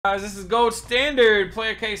Guys, this is Gold Standard,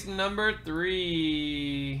 player case number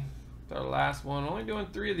 3. It's our last one. Only doing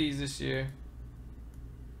 3 of these this year.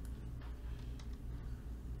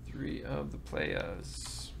 3 of the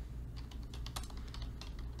players.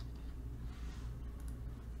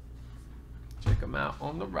 Check them out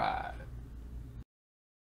on the ride.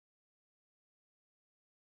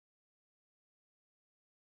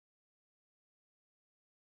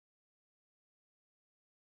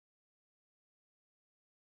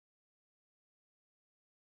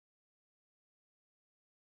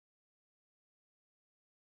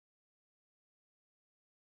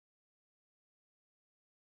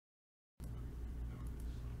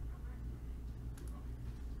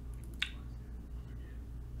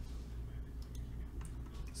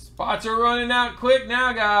 Spots are running out quick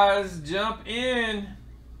now, guys. Jump in.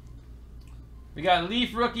 We got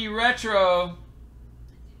Leaf Rookie Retro.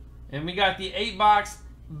 And we got the 8-box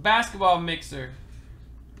basketball mixer.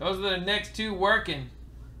 Those are the next 2 working.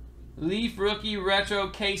 Leaf Rookie Retro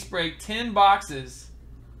case break. 10 boxes.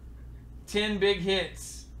 10 big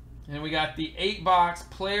hits. And we got the 8-box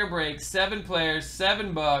player break. 7 players,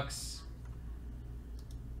 $7.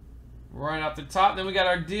 Right off the top. Then we got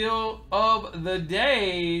our deal of the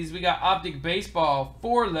days. We got Optic Baseball,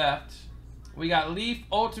 4 left. We got Leaf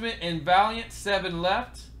Ultimate and Valiant, 7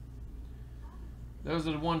 left. Those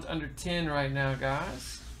are the ones under 10 right now,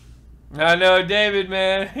 guys. I know, David,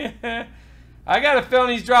 man. I got a feeling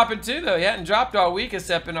he's dropping too, though. He hadn't dropped all week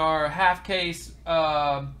except in our half case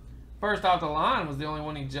first off the line was the only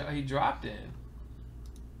one he dropped in.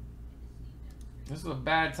 This is a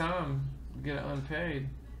bad time to get it unpaid.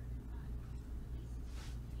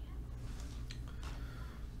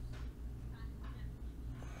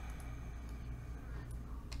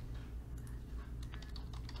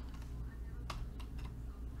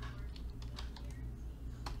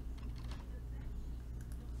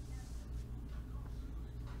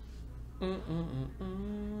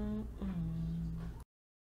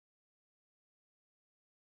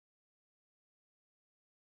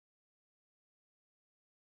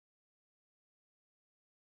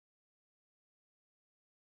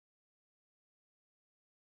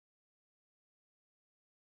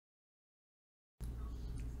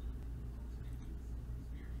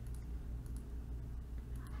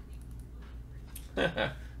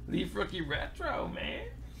 Leaf Rookie Retro,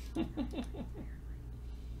 man.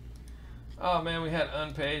 Oh man, we had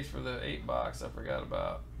unpaid for the 8-box. I forgot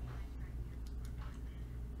about.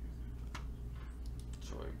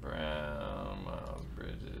 Troy Brown, Miles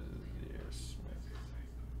Bridges, Smith.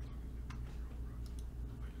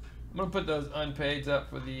 I'm gonna put those unpaids up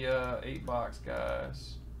for the 8-box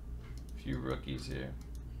guys. A few rookies here.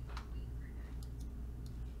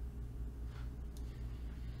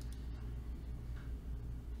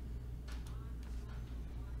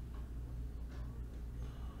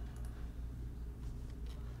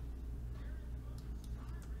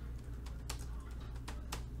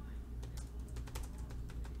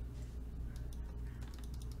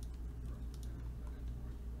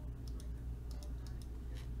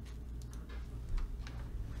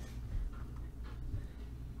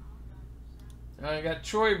 I got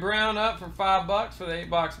Troy Brown up for $5 for the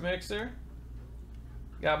 8-box mixer.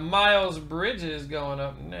 Got Miles Bridges going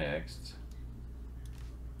up next.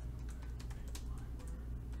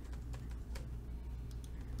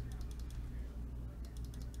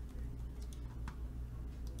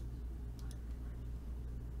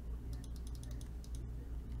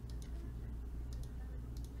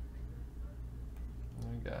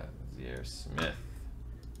 We got Smith.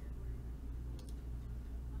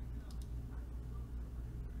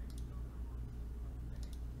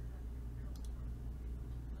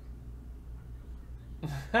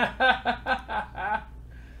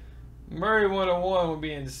 Murray 101 would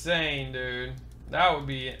be insane, dude. That would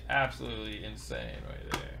be absolutely insane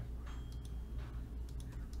right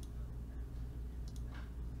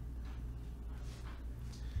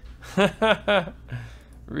there.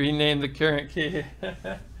 Rename the current kid.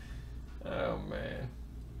 Oh man,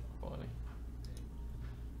 funny.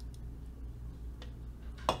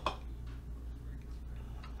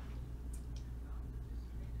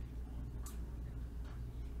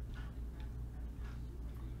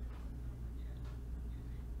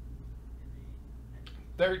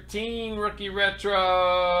 $13 Rookie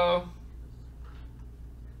Retro.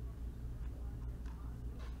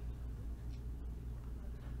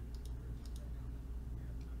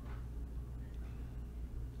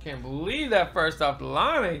 Can't believe that first off the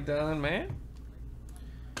line ain't done, man.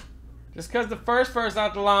 Just because the first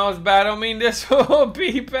off the line was bad, don't mean this will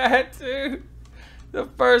be bad too. The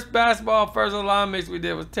first basketball first line mix we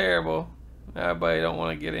did was terrible. Everybody don't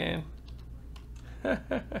want to get in.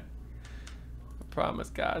 I promise,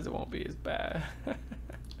 guys, it won't be as bad.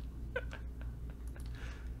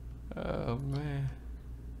 Oh man.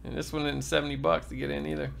 And this one isn't $70 to get in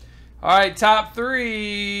either. All right, top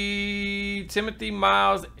 3. Timothy,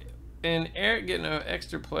 Miles, and Eric getting an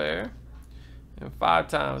extra player. And 5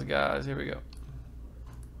 times, guys. Here we go.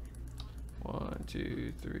 1,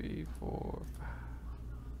 2, 3, 4, 5.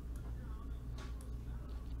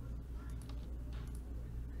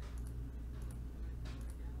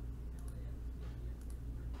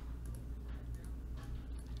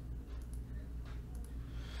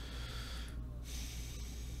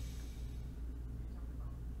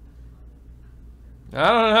 I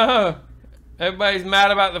don't know. Everybody's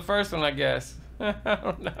mad about the first one, I guess. I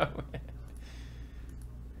don't know, man.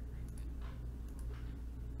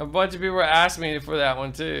 A bunch of people were asking me for that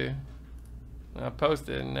one too. I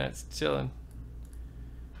posted, and that's chilling.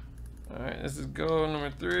 Alright, this is goal number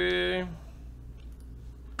 3.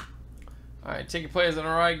 Alright, ticket players on the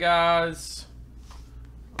right, guys.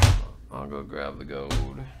 I'll go grab the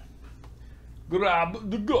gold. Grab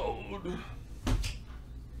the gold.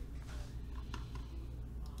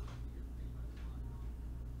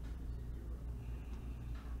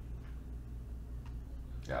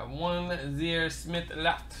 Got 1 Zaire Smith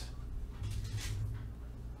left.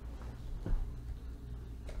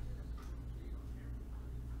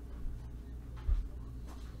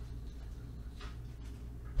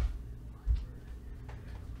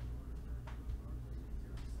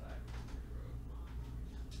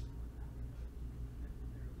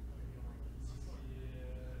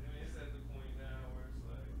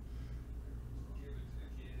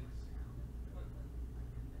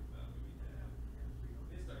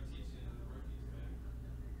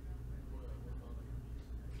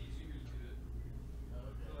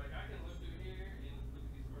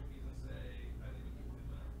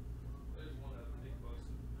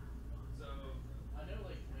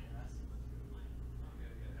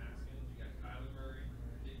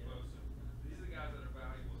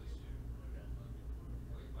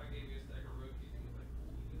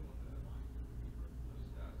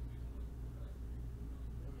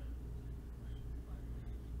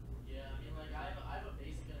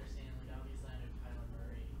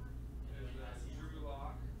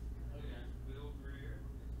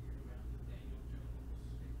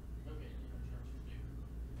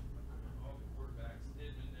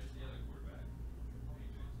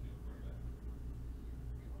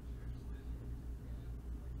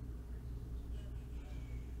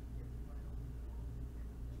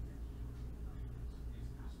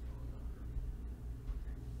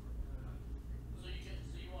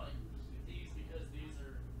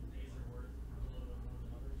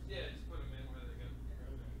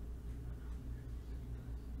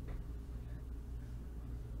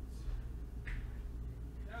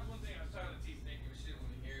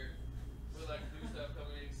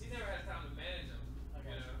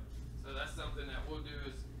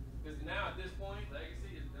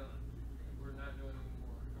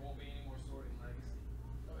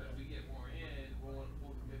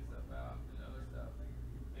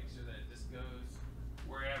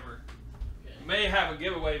 May have a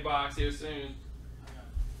giveaway box here soon.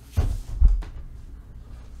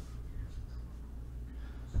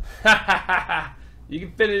 You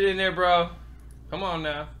can fit it in there, bro. Come on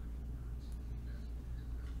now.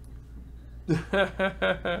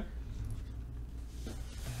 There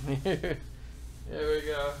we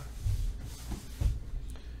go.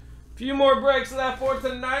 Few more breaks left for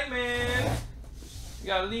tonight, man. We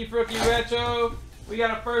got a Leaf Rookie Retro. We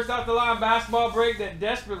got a first off the line basketball break that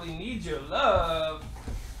desperately needs your love.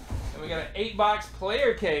 And we got an 8-box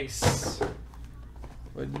player case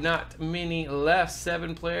with not many left.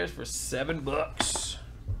 7 players for $7.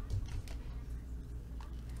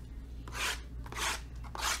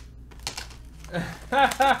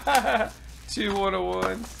 2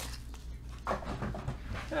 1-of-1s.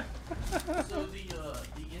 So the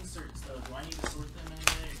inserts, do I need to sort them in there,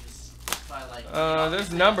 or just by like?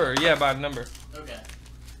 There's a number. Yeah, by number. Okay.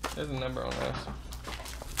 There's a number on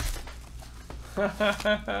those.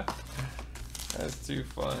 That's too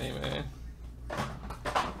funny, man.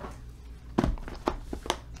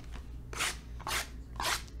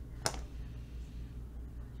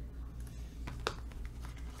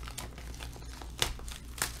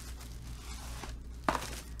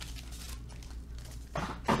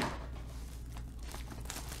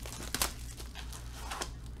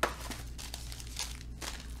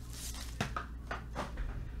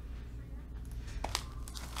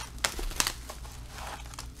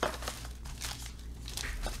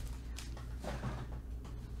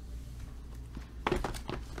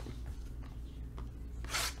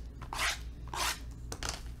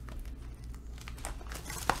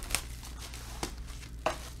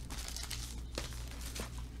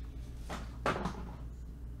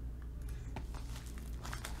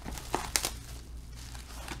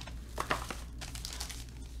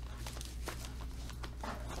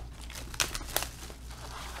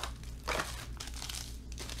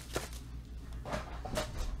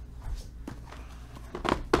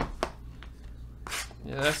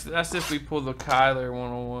 Yeah, that's if we pull the Kyler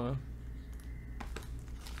 101.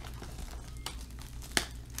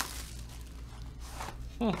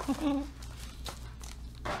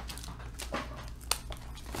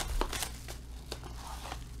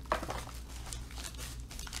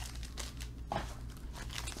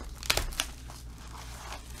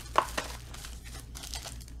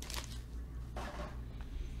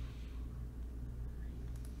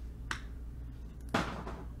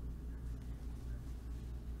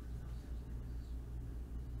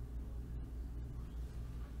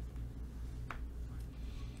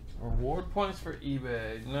 Reward points for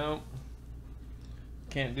eBay. Nope.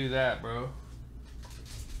 Can't do that, bro.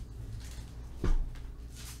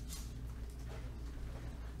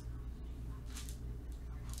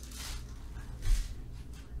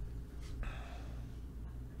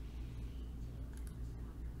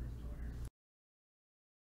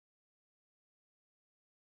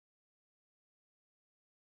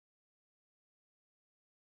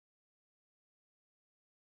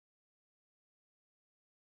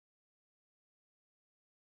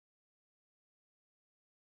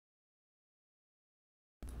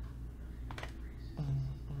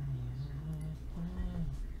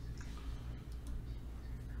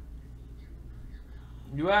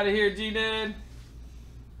 You out of here, G-Dad?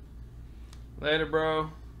 Later,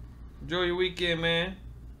 bro. Enjoy your weekend, man.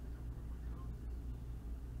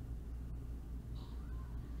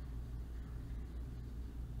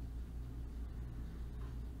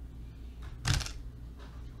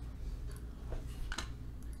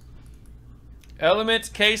 Elements,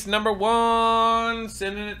 case number 1.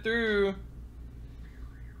 Sending it through.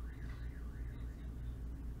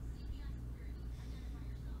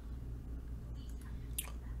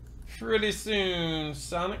 Pretty soon,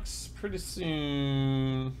 Sonics. Pretty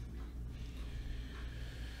soon.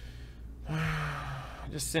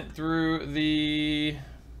 Just sent through the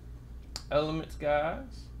Elements,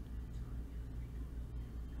 guys.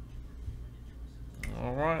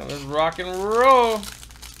 All right, let's rock and roll.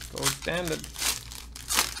 Gold standard.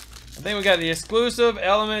 I think we got the exclusive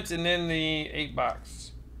Elements and then the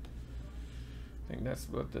 8-box. I think that's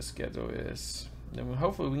what the schedule is. Then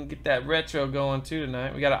hopefully we can get that retro going too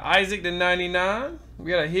tonight. We got an Isaac to 99.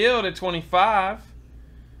 We got a Hill to 25.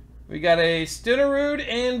 We got a Stenerud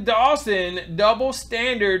and Dawson double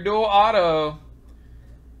standard dual auto.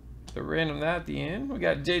 The random that at the end. We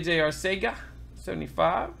got JJ Arcega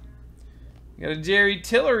 75. We got a Jerry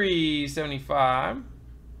Tillery 75.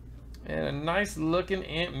 And a nice looking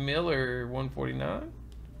Ant Miller 149.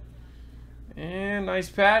 And nice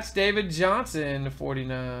patch David Johnson to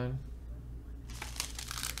 49.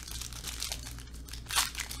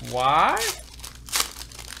 Why?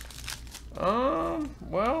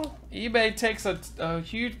 Well, eBay takes a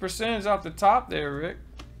huge percentage off the top there, Rick.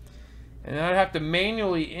 And I'd have to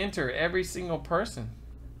manually enter every single person.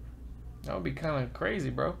 That would be kind of crazy,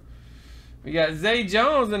 bro. We got Zay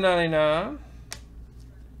Jones to 99.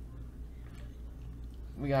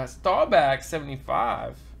 We got Staubach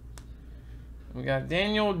 75. We got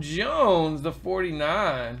Daniel Jones to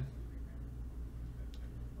 49.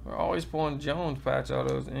 We're always pulling Jones patch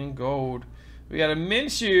autos in gold. We got a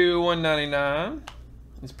Minshew 199.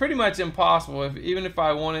 It's pretty much impossible. Even if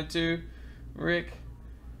I wanted to, Rich,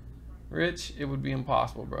 it would be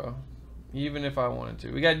impossible, bro. Even if I wanted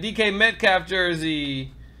to. We got DK Metcalf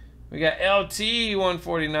jersey. We got LT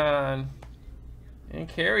 149. And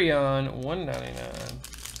Carry On 199.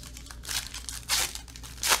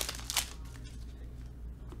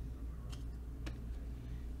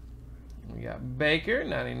 We got Baker,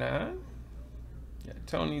 99. Got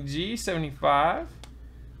Tony G, 75.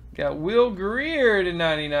 Got Will Greer to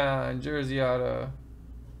 99, jersey auto.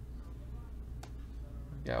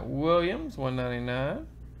 Got Williams, 199.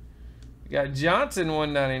 We got Johnson,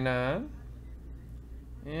 199.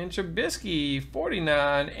 And Trubisky,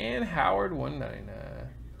 49. And Howard, 199.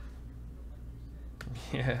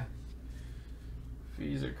 Yeah.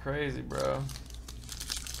 Fees are crazy, bro.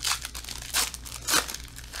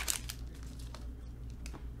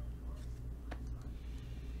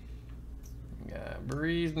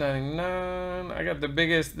 Breeze 99. I got the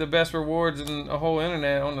best rewards in the whole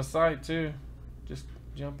internet on the site too. Just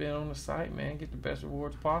jump in on the site, man. Get the best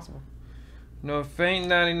rewards possible. No Faint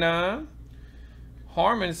 99.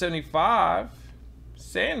 Harmon 75.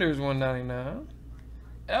 Sanders 199.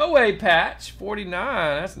 Elway patch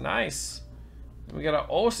 49. That's nice. And we got an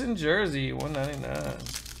Olsen jersey 199.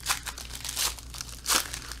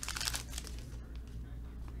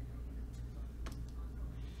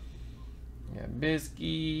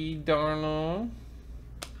 Bisky, Darnold.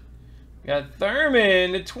 Got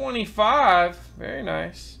Thurman to 25. Very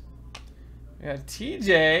nice. We got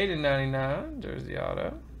TJ to 99, jersey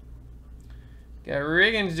auto. Got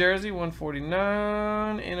Riggins jersey,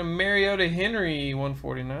 149. And a Mariota Henry,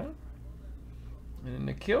 149. And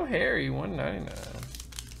a N'Keal Harry, 199.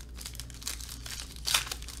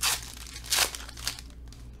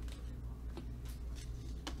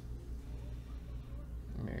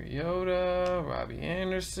 Mariota, Robbie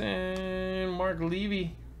Anderson, Mark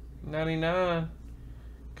Levy, 99.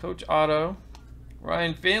 Coach auto.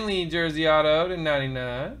 Ryan Finley jersey auto to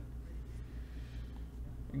 99.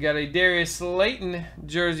 We got a Darius Slayton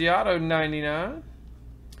jersey auto 99.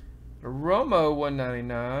 A Romo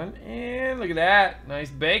 199. And look at that.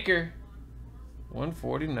 Nice Baker.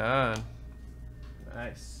 149.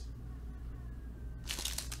 Nice.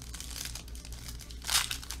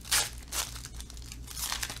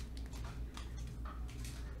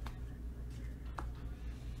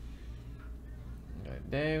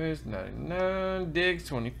 Davis, 99. Diggs,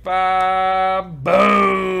 25.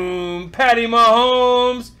 Boom! Patty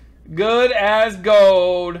Mahomes, good as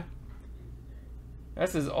gold.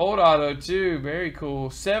 That's his old auto, too. Very cool.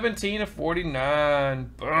 17 of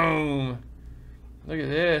 49. Boom. Look at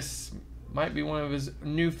this. Might be one of his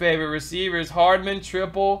new favorite receivers. Hardman,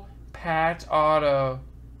 triple patch auto.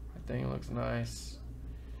 That thing looks nice.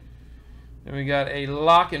 Then we got a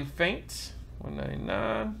Lock and Faint,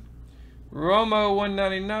 199. Romo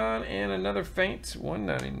 199 and another Faint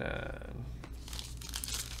 199.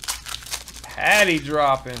 Patty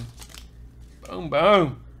dropping. Boom,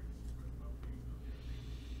 boom.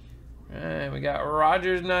 And we got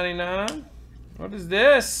Rodgers 99. What is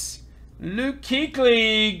this? Luke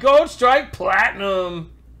Kuechly Gold Strike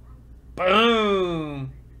Platinum.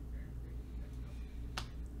 Boom.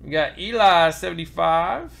 We got Eli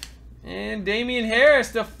 75 and Damian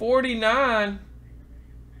Harris to 49.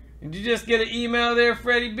 Did you just get an email there,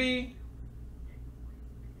 Freddie B?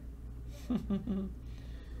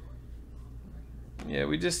 Yeah,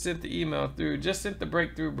 we just sent the email through. Just sent the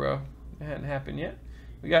breakthrough, bro. It hadn't happened yet.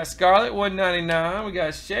 We got Scarlett 199. We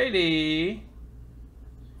got Shady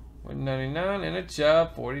 199 and a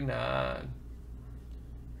Chubb 49.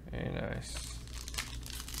 Very nice.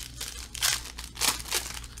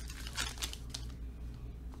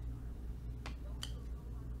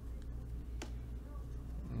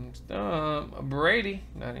 Brady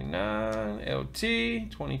 99, LT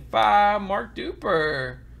 25, Mark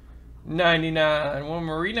Duper 99, one of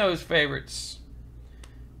Marino's favorites.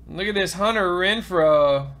 Look at this Hunter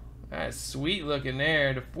Renfrow. That's sweet looking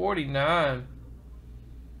there to 49.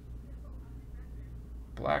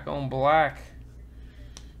 Black on black.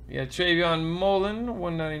 We got Travion Mullen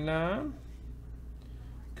 199.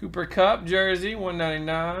 Cooper Kupp jersey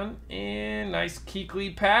 199 and nice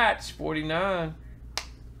Kuechly patch 49.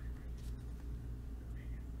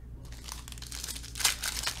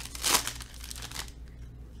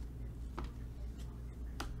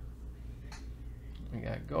 We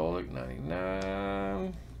got Golick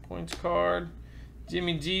 99 points card.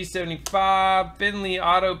 Jimmy G 75. Finley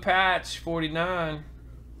auto patch 49.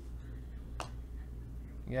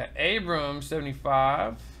 We got Abrams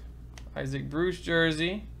 75. Isaac Bruce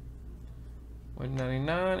jersey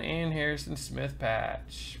 199 and Harrison Smith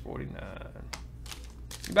patch 49.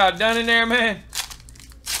 You about done in there, man?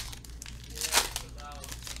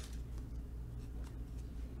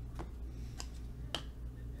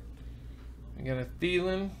 We got a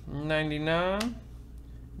Thielen 99,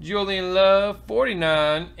 Julian Love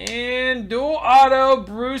 49, and dual auto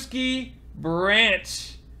Brewski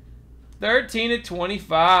Branch 13 of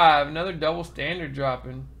 25. Another double standard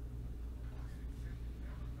dropping.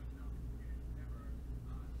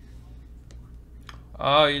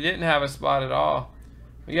 Oh, you didn't have a spot at all.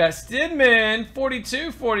 We got Stidman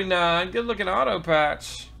 42-49. Good looking auto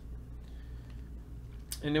patch.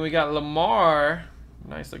 And then we got Lamar.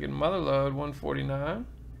 Nice looking Motherload 149.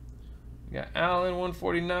 We got Allen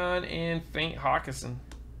 149 and Faint Hawkinson.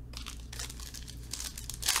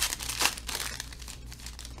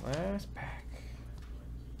 Last pack.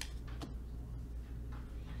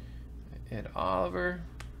 Ed Oliver,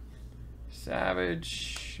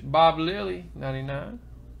 Savage, Bob Lilly 99,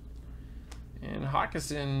 and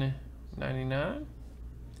Hawkinson 99.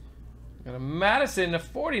 Got a Madison to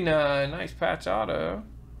 49. Nice patch auto.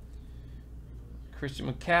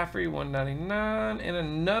 Christian McCaffrey 199 and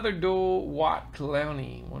another dual Watt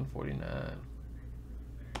Clowney 149.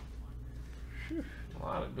 Whew, a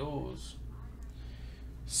lot of duels.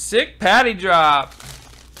 Sick patty drop.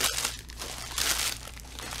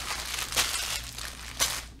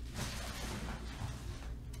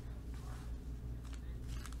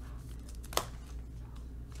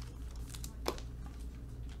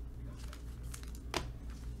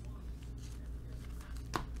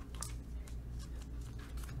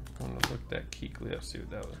 that Keekly up, see what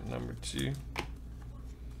that was. Number 2.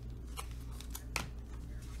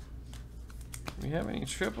 Do we have any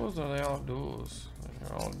triples or are they all duels?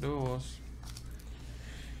 They're all duels.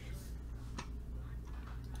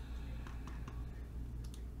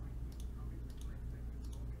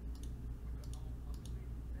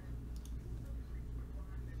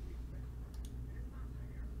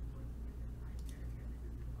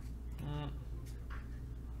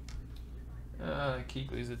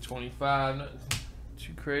 Keekly's at 25, nothing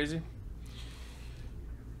too crazy.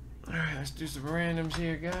 Alright, let's do some randoms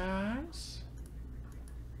here, guys.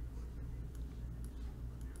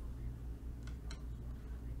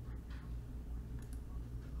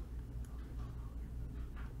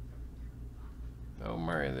 No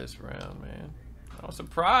Murray this round, man. I was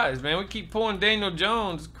surprised, man. We keep pulling Daniel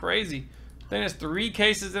Jones. It's crazy. I think that's 3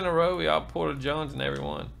 cases in a row. We all pulled a Jones in every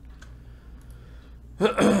one.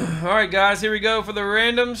 Alright guys, here we go for the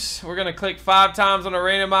randoms. We're going to click 5 times on the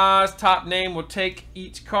randomize. Top name will take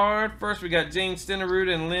each card. First we got Jane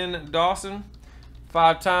Stenerud and Lynn Dawson.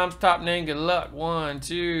 5 times, top name, good luck. 1,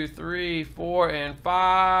 2, 3, 4, and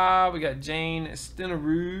 5. We got Jane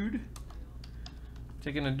Stenerud.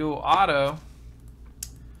 Taking a dual auto.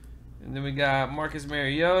 And then we got Marcus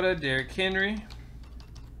Mariota, Derrick Henry.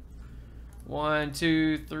 1,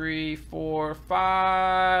 2, 3, 4,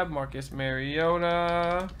 5. Marcus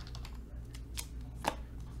Mariota.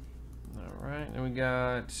 Alright, then we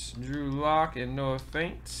got Drew Lock and Noah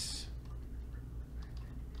Fant.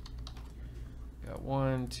 Got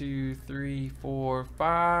 1, 2, 3, 4,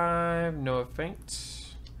 5. Noah Fant.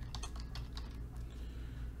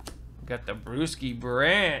 Got the Brewski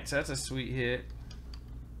Branch. That's a sweet hit.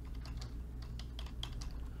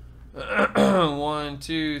 1,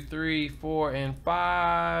 2, 3, 4, and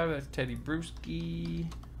 5. That's Teddy Bruschi.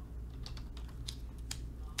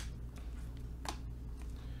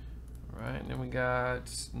 All right, and then we got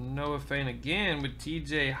Noah Fant again with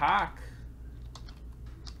TJ Hawk.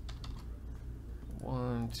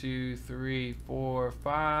 1, 2, 3, 4,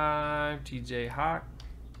 5. TJ Hawk.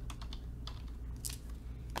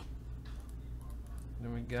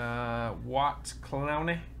 Then we got Watts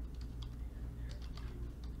Clowney.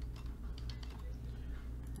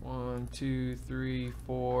 1, 2, 3,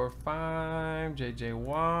 4, 5. JJ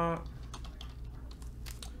Watt.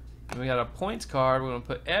 And we got a points card. We're going to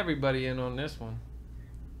put everybody in on this one.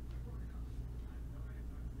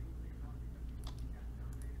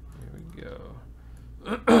 Here we go.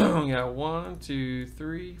 We got 1, 2,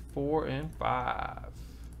 3, 4, and 5.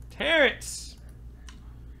 Terrence.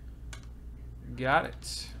 Got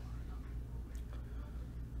it.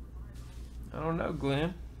 I don't know,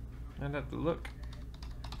 Glenn. I'd have to look.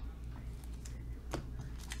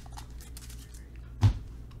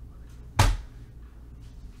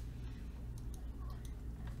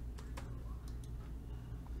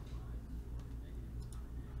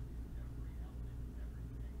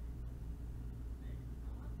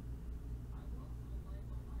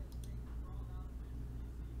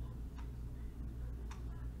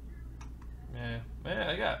 Man,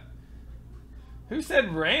 I got... Who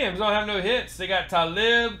said Rams don't have no hits? They got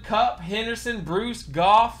Talib, Cup, Henderson, Bruce,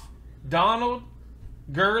 Goff, Donald,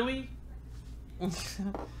 Gurley.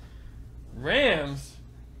 Rams?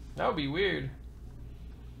 That would be weird.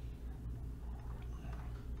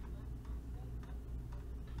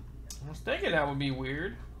 I was thinking that would be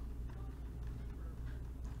weird.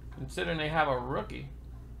 Considering they have a rookie.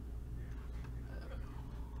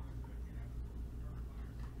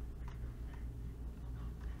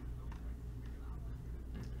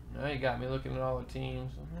 Now you got me looking at all the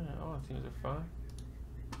teams. Yeah, all the teams are fine.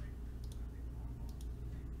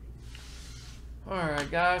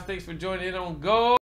 Alright guys, thanks for joining in on Go.